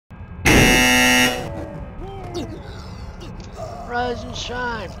Rise and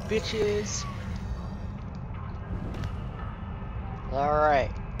shine, bitches. Alright.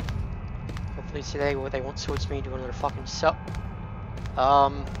 Hopefully today they won't switch me to another fucking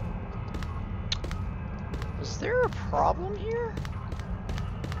is there a problem here?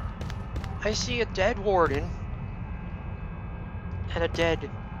 I see a dead warden and a dead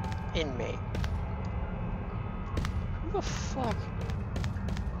inmate. Who the fuck?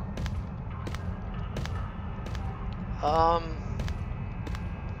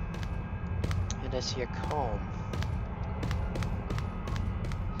 And I see a comb.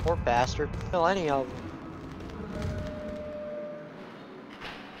 Poor bastard. Kill any of them.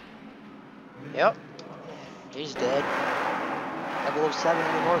 Yep. He's dead. 007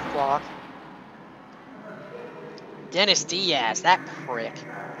 in the North Block. Dennis Diaz, that prick.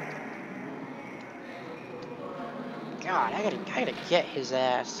 God, I gotta get his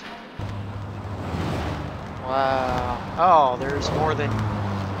ass. Wow. Oh, there's more than...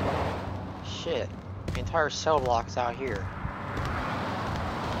 Shit. The entire cell block's out here.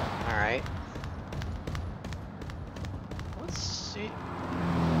 Alright. Let's see.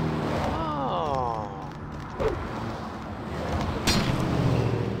 Oh.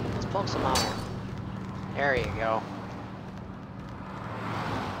 Let's plug some iron. There you go.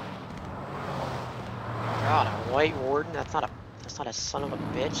 God, a white warden? That's not a son of a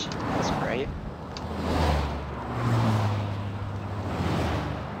bitch. That's great.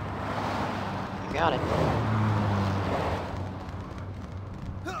 You got it.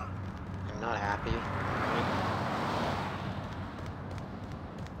 I'm not happy.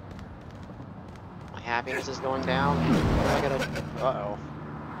 My happiness is going down. I gotta... Uh-oh.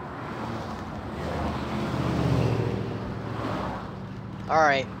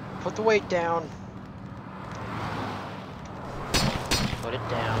 Alright, put the weight down. Put it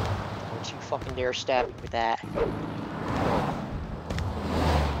down. Don't you fucking dare stab me with that. Can't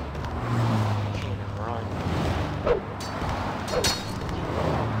even run.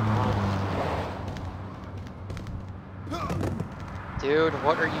 Dude,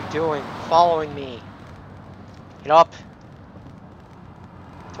 what are you doing? Following me. Get up.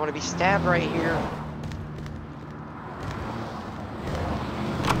 Don't want to be stabbed right here.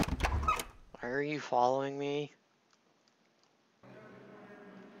 Why are you following me?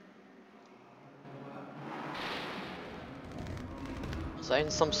 Was I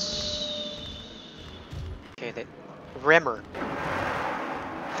in some okay, that Rimmer.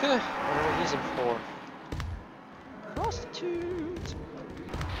 What are we using for? Prostitutes.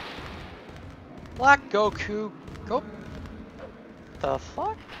 Black Goku. Go. The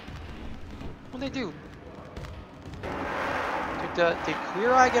fuck? What'd they do? Did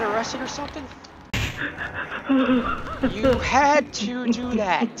Queer Eye get arrested or something? You had to do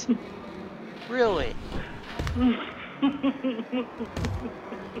that. Really?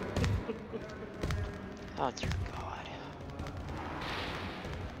 Oh dear God.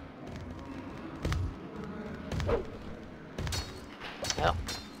 Well,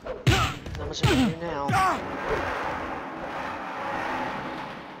 not much I can do now.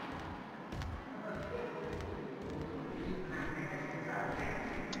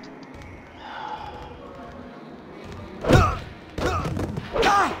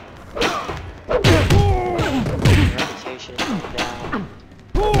 Reputation is going down.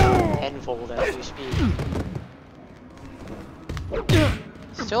 Tenfold as we speak.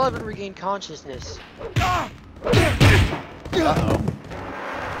 Still haven't regained consciousness. Uh-oh.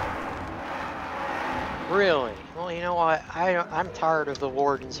 Really? Well, you know what? I'm tired of the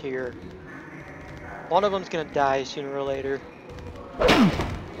wardens here. One of them's gonna die sooner or later.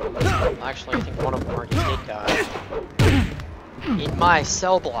 Actually, I think one of them already did die. In my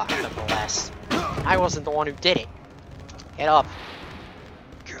cell block, nonetheless. I wasn't the one who did it. Get up.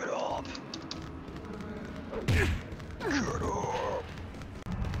 Get up. Get up.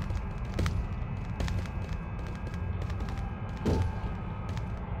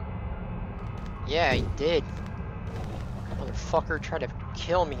 Yeah, he did. Motherfucker tried to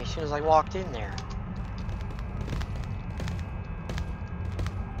kill me as soon as I walked in there.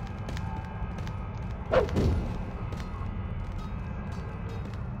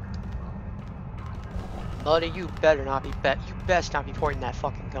 Buddy, you better not be you best not be pointing that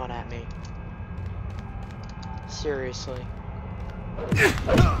fucking gun at me. Seriously.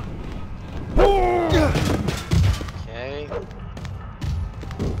 Okay.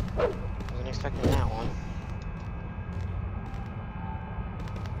 Wasn't expecting that one.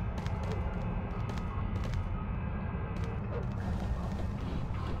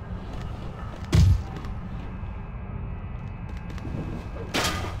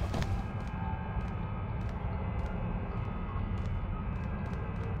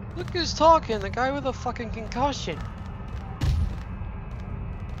 Look who's talking, the guy with a fucking concussion.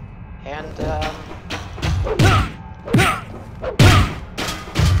 And,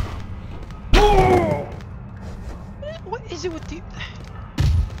 what is it with the...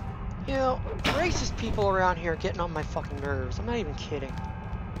 You know, racist people around here are getting on my fucking nerves. I'm not even kidding.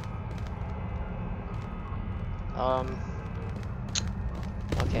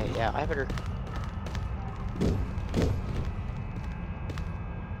 Okay, yeah, I better...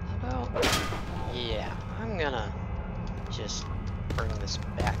 How about... Yeah, I'm gonna just bring this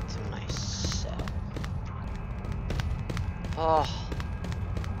back to my cell. Oh,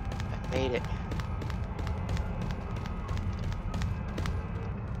 I made it.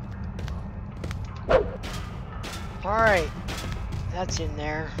 Alright, that's in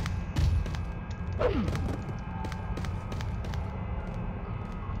there.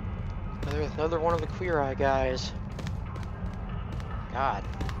 Another one of the Queer Eye guys. God.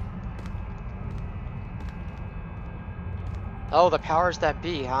 Oh, the powers that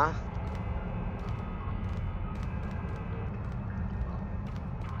be, huh?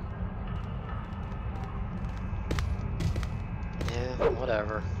 Yeah,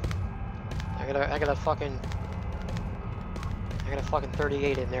 whatever. I got a fucking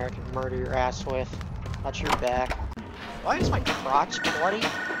 38 in there I can murder your ass with. Watch your back. Why is my crotch bloody?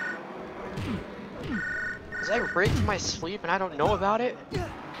 Is I rigged my sleep and I don't know about it?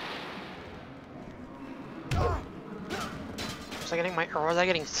 Was I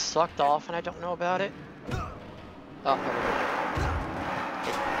getting sucked off and I don't know about it? Oh,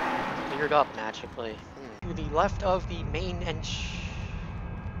 it cleared up magically. To the left of the main entrance.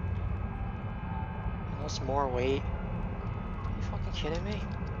 Lost more weight. Are you fucking kidding me?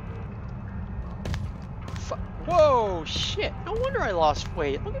 Whoa, shit! No wonder I lost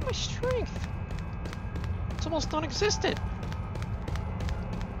weight. Look at my strength. It's almost non-existent.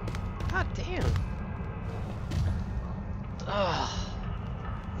 God damn. Ugh.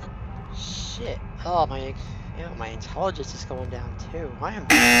 Shit. Oh, my intelligence is going down too. Man,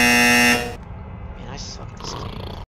 I suck at this game.